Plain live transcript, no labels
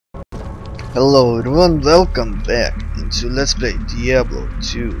Hello everyone, welcome back into Let's Play Diablo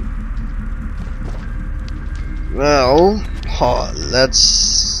 2. Well,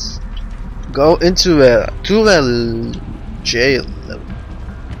 let's go into a jail level.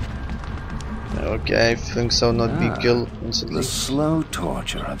 Okay, I think so, not be killed instantly. The slow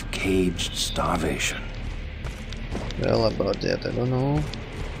torture of caged starvation. Well, about that I don't know.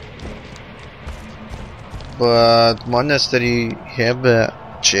 But monastery have a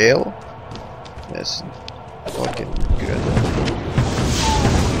jail? Yes, fucking good.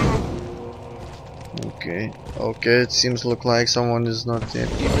 Okay, it seems look like someone is not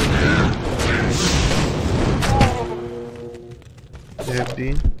happy.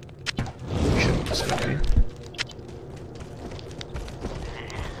 Happy? Shouldn't be happy.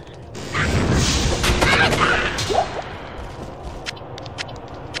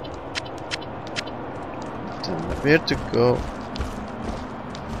 Where to go?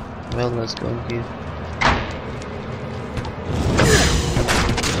 Well, let's go in here.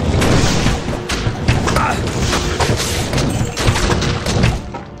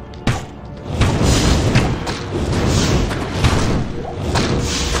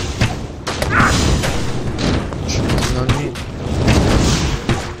 Shooting on me.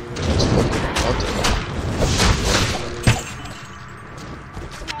 That's fucking hot.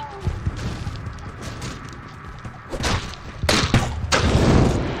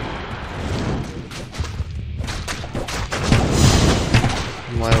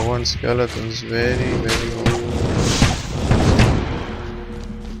 My one skeleton is very low.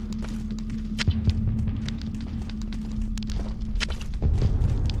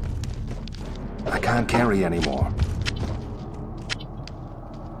 I can't carry anymore.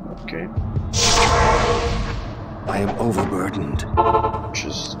 Okay, I am overburdened.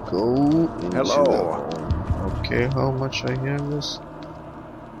 just go into Hello. the home. Okay, how much I have this?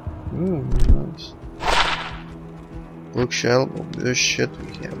 Nice. Bookshelf of this shit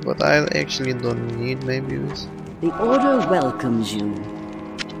we have, but I actually don't need maybe this. The Order welcomes you.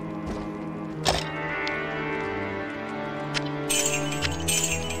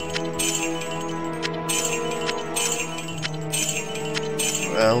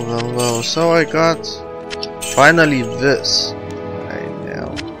 Well, so I got finally this right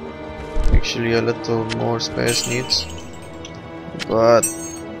now. Actually a little more space needs, but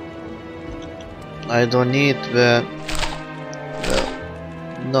I don't need the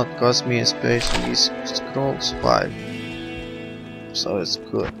not cost me a space. These scrolls 5, so it's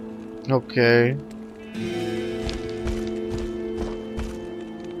good. Okay,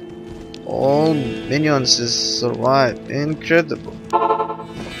 all minions is survive. Incredible.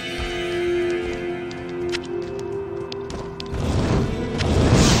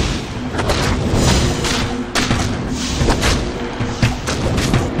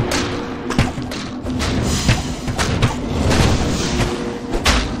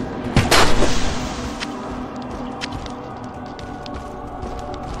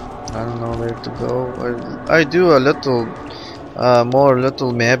 I don't know where to go. I do a little more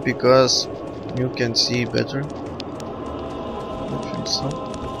little map because you can see better. I think so.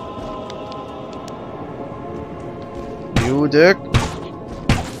 You dick.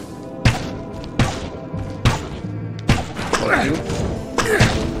 Fuck you.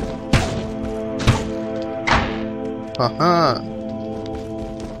 Haha.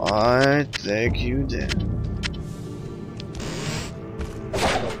 I take you down.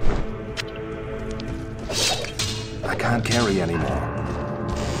 I can't carry anymore.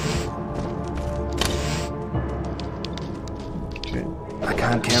 Okay. I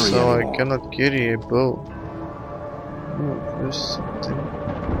can't carry So anymore. I cannot carry a bow. Oh, there's something.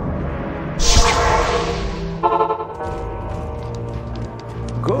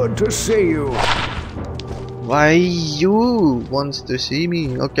 Good to see you. Why you wants to see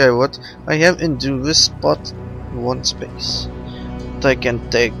me? Okay, what I have into this spot, one space. But I can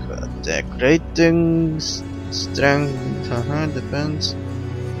take attack ratings, strength, defense,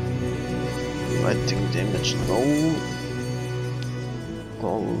 fighting damage, no,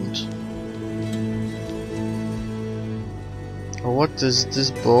 gold. What is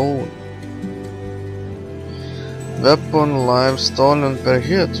this bone? Weapon life stolen per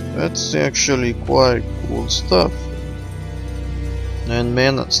hit. That's actually quite cool stuff. And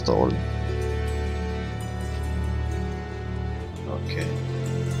mana stolen. Okay.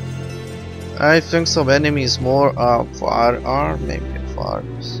 I think some enemies more far are maybe far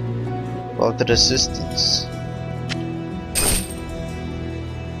about the resistance.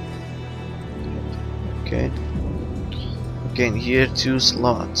 Okay. Again, here 2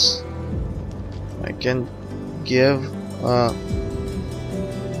 slots. I can give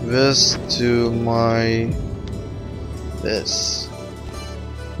this to my this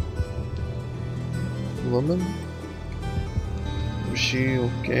woman. Is she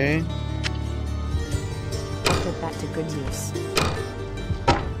okay? Put that to good use.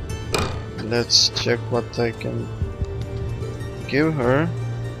 Let's check what I can give her.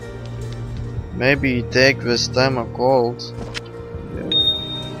 Maybe take this time a cold. Yeah.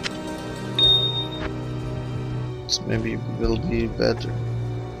 This maybe will be better.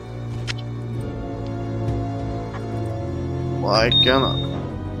 Why cannot?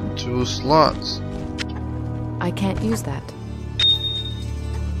 2 slots. I can't use that.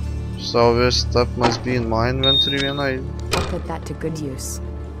 So this stuff must be in my inventory when I... I'll put that to good use.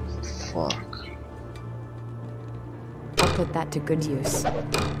 Fuck. I'll put that to good use.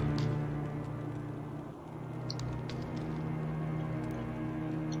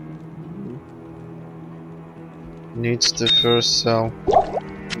 Needs the first cell.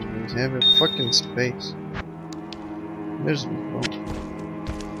 We have a fucking space. Where's we go?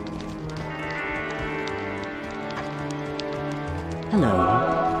 Hello.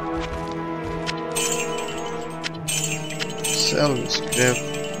 Sell this crap.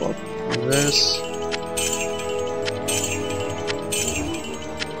 Fuck this.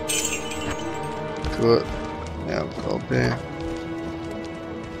 Good. Yeah, copy.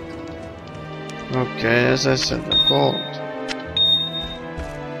 Okay, as I said, the gold.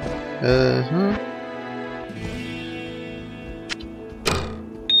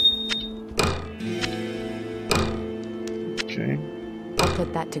 Okay. I'll put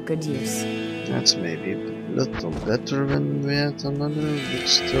that to good use. That's maybe a little better than we had another, but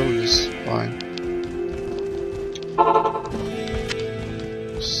still is fine.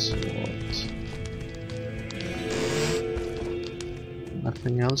 Sword.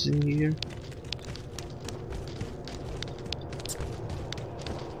 Nothing else in here?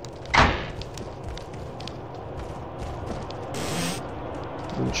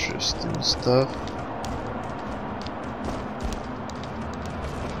 Interesting stuff.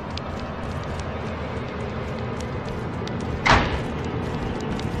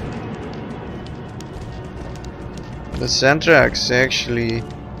 The Centrax actually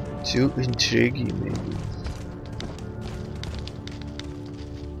too intriguing, maybe.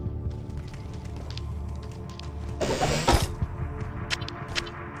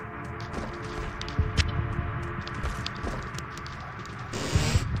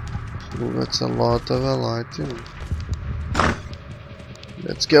 Oh, that's a lot of lighting.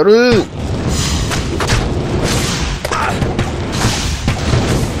 Let's get it!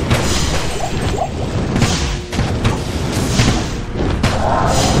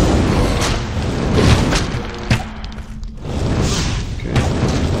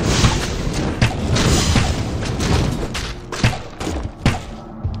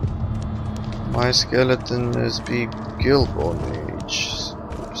 My skeleton is big Gilbone Age.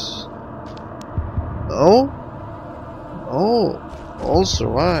 Oops. Oh? Oh, all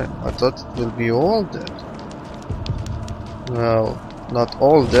survive. I thought it will be all dead. Well, not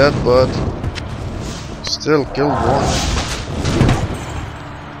all dead, but still killed one.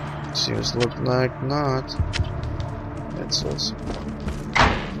 Seems look like not. That's also.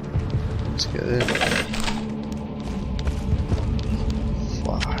 Let's get it.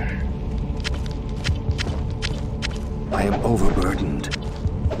 Fire. I am overburdened.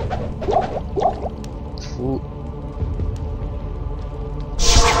 Food.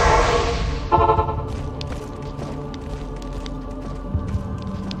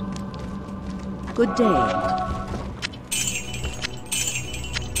 Good day.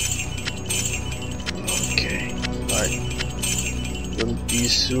 Okay, I will be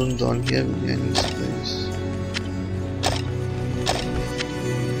soon done having any space.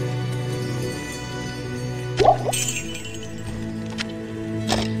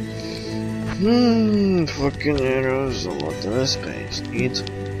 Fucking arrows, a lot of space. Need.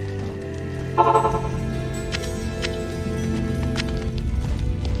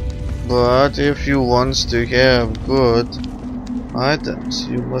 But if you want to have good items,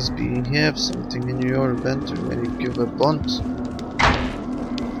 you must have something in your inventory when you give a bunt.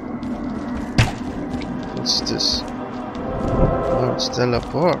 What's this? Oh, it's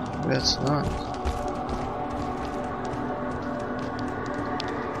teleport. That's nice.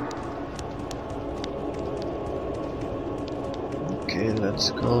 Okay,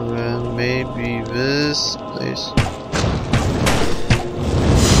 let's go and maybe this place.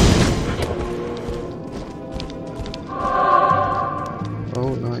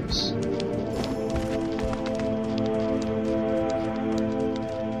 Oh, nice.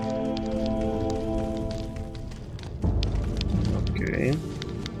 Okay.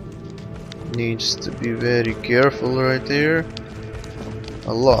 needs to be very careful right here.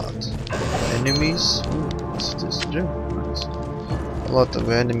 A lot. Enemies? Ooh, what's this gem? Nice. A lot of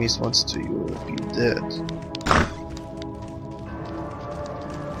enemies wants to be dead.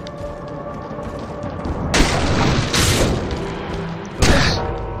 Oops.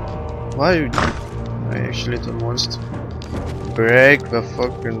 Why? I actually don't want to break the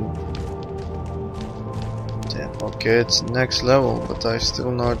fucking... Damn, okay, it's next level, but I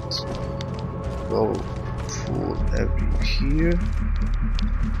still not go full every here.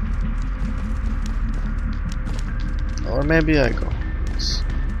 Or maybe I go.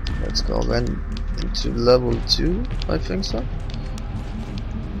 Let's go then into level 2, I think so.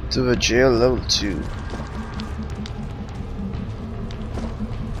 To the jail level 2.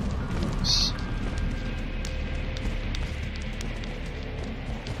 Nice.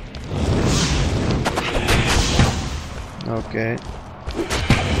 Okay.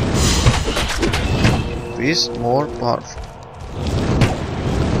 This more powerful.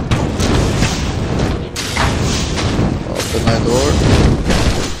 Open my door.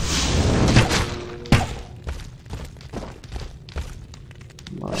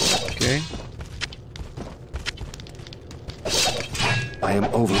 Okay. I am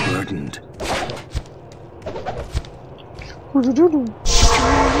overburdened.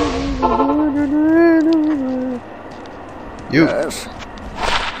 You. Yes.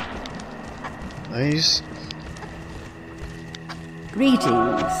 Nice.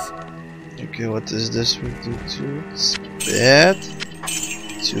 Greetings. Okay, what is this we do too? It's bad.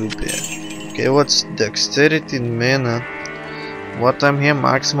 Too bad. Okay, what's dexterity and mana? What I'm here,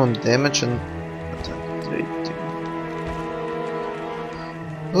 maximum damage and attack rating.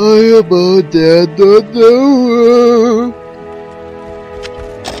 I about that don't know.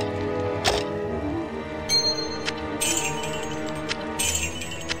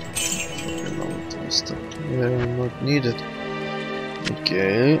 They're not needed.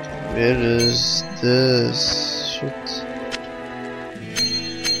 Okay, where is this shit?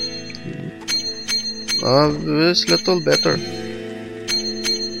 This little better.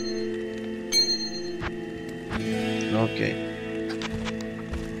 Okay.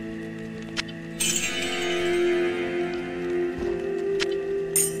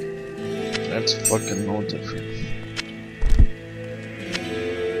 That's fucking no different.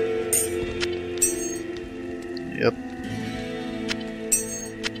 Yep.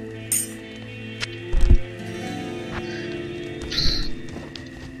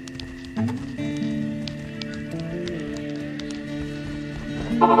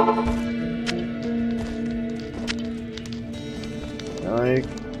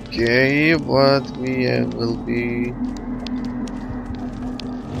 Okay, what we will be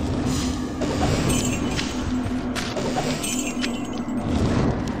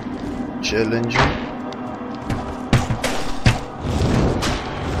challenging.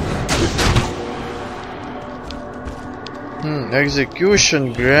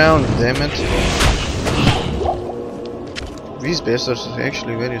 Execution ground, damn it. These bastards are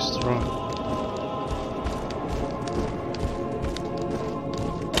actually very strong.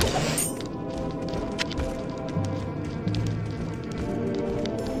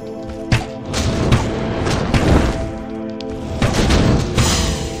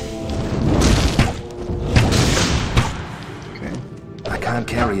 Can't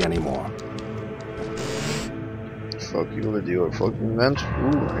carry anymore. Fuck you with your fucking vent.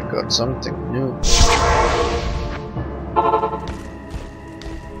 Ooh, I got something new.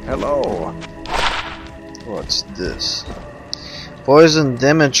 Hello. What's this? Poison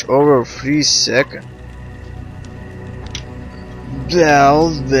damage over 3 seconds. Well,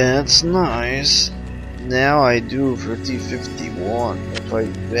 that's nice. Now I do 30-51. If I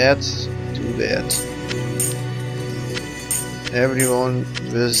bet, do that. Everyone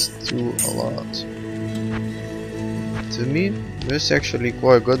this do a lot. To me, this actually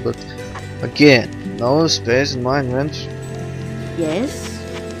quite good, but again, no space in my inventory. Yes?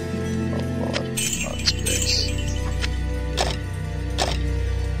 Oh god, not space.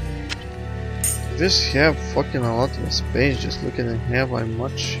 This have fucking a lot of space, just looking at how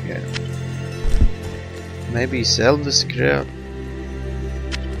much here. Maybe sell the scrap.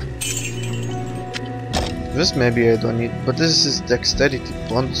 This maybe I don't need, but this is dexterity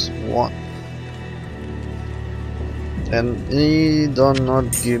 +1. And he do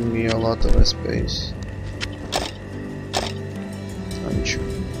not give me a lot of space. I'm sure.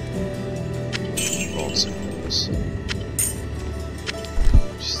 Also,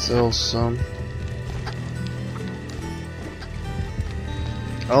 still some.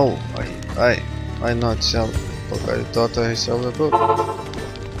 Oh, I not sell, but I thought I sell the book.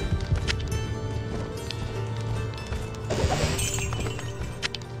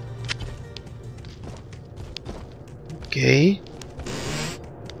 Okay.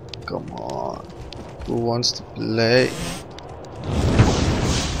 Come on. Who wants to play?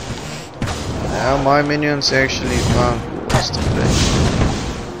 Now my minions actually found who wants to play.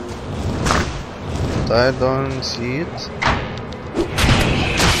 But I don't see it.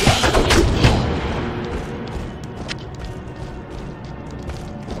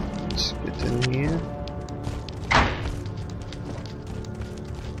 Let's get in here.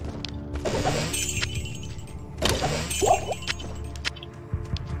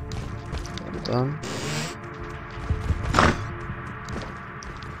 Done.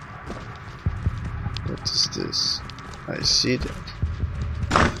 What is this? I see that.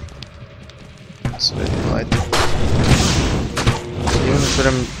 It's very light.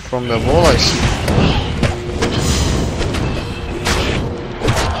 Even from the wall I see.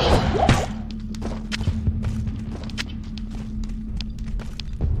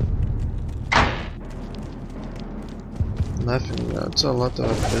 Nothing. That's a lot of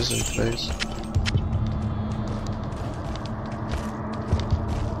a prison place.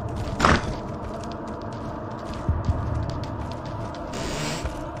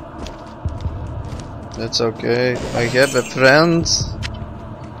 That's okay. I have a friend.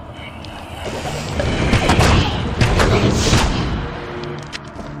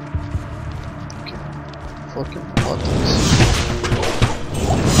 Okay. Fucking buttons.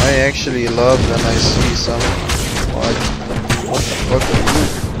 I actually love when I see some like what the fuck are you?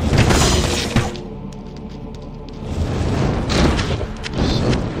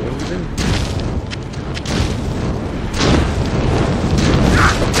 Some building?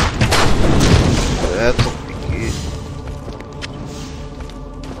 That'll be good.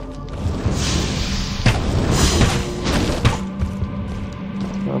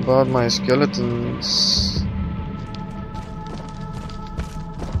 How about my skeletons?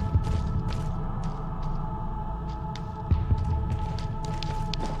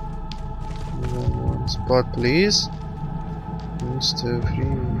 One spot, please. 1, 2, 3.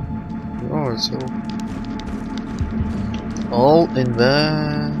 Oh, it's all in the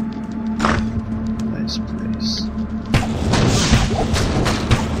nice place.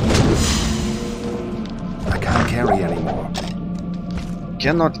 I can't carry anymore.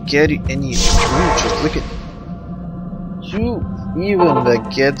 Cannot carry any food, just look at you. Even the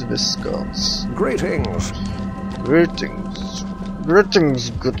cat with skulls. Greetings. Greetings. Greetings,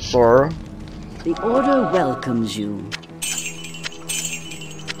 good sir. The Order welcomes you.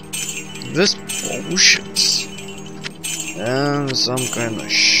 This potions and some kind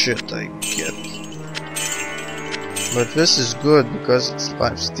of shit I get. But this is good because it's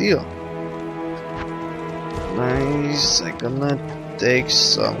lifesteal. Nice, I'm gonna take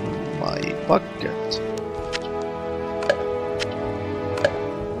some in my pocket.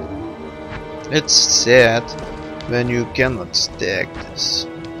 It's sad when you cannot stack this.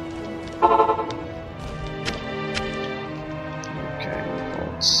 Okay,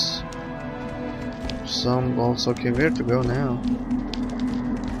 bolts. Some bolts. Okay, where to go now?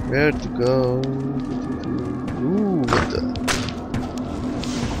 Where to go? Ooh, what the?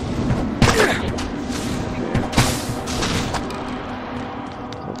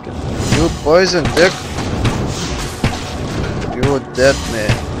 Okay. You poison dick. You're dead,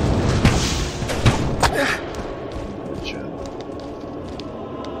 man.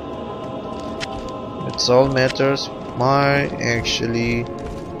 It's all matters. My actually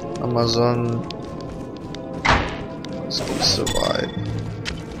Amazon must survive.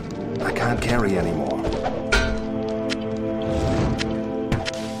 I can't carry anymore.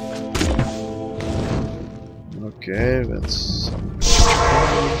 Okay, that's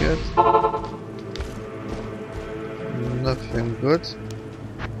something good. Nothing good.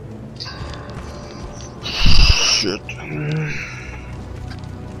 Shit.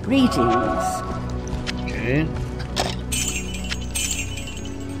 Greetings. Okay.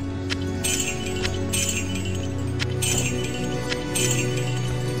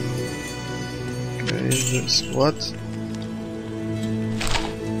 Okay, that's what?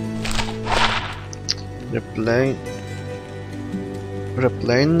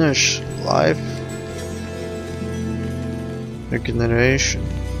 Replenish life regeneration.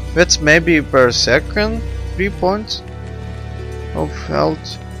 That's maybe per second. 3 points of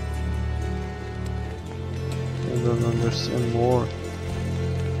health. I don't understand more.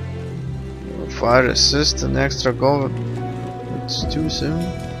 Fire assist and extra gold. It's too soon.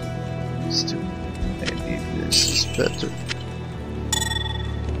 It's too. Maybe this is better.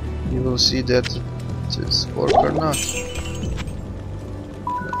 You will see that it is work or not.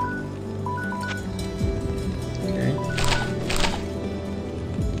 Okay.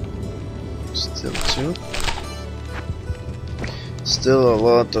 Still 2. Still a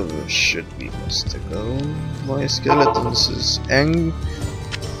lot of shit we must go. My skeletons is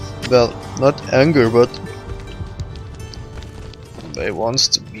well, not anger, but they wants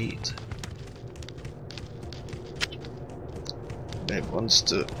to meet. They wants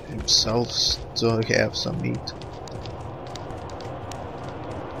to himself to have some meat.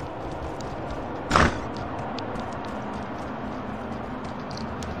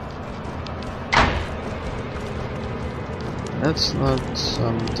 That's not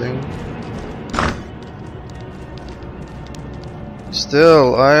something.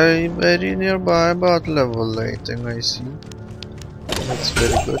 Still, I'm very nearby about level 8, and I see. That's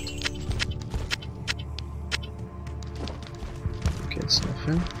very good. Okay, it's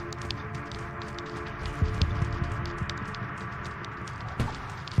nothing.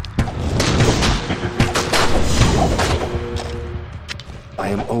 I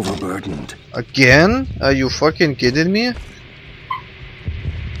am overburdened. Again? Are you fucking kidding me?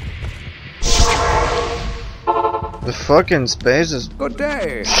 The fucking space is Good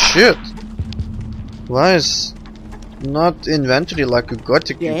day. shit. Why is not inventory like a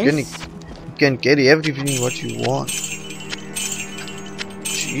gothic? Yes? You can carry everything what you want.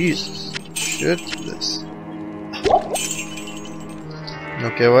 Jesus, shit this.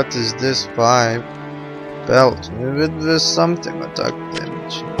 Okay, what is this? 5 belt with something attack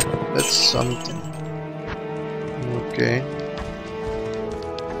damage. That's something. Okay.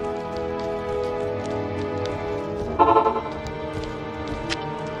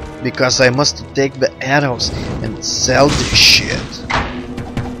 Because I must take the arrows and sell this shit.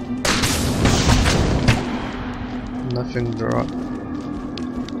 Nothing drop.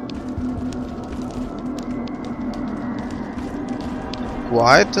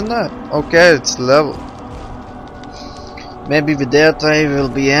 Quite enough. Okay, it's level. Maybe with that I will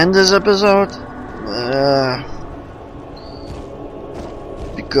be end this episode.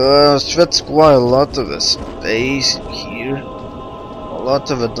 Because that's quite a lot of a space here. A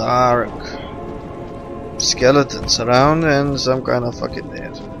lot of a dark skeletons around and some kind of fucking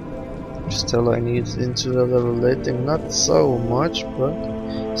dead. Still I need into the level 8, not so much,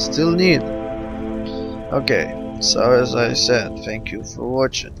 but still need. Okay, so as I said, thank you for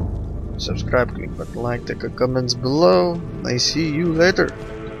watching. Subscribe, click button, like, take a comments below. I see you later.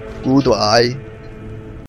 Goodbye.